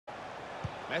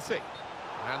Messi.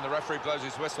 And the referee blows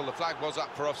his whistle. The flag was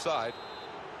up for offside.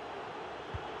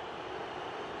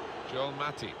 Joel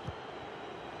Matip.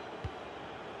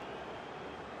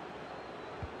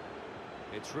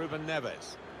 It's Ruben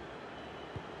Neves.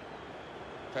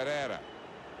 Pereira.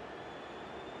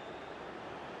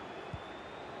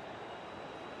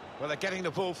 Well, they're getting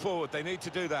the ball forward. They need to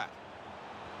do that.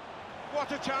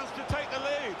 What a chance to take the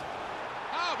lead.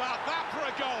 How about that for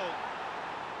a goal?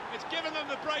 It's given them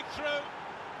the breakthrough,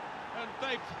 and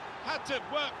they've had to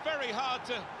work very hard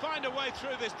to find a way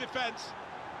through this defence.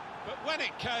 But when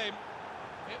it came,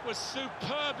 it was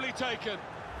superbly taken.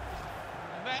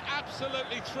 And they're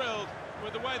absolutely thrilled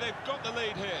with the way they've got the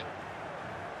lead here.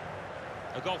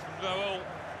 A goal from Raul,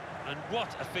 and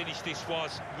what a finish this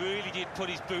was. Really did put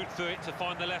his boot through it to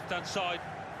find the left-hand side.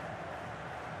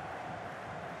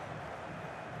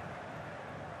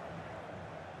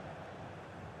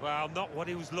 Well, not what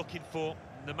he was looking for.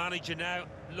 The manager now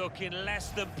looking less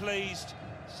than pleased.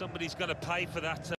 Somebody's going to pay for that.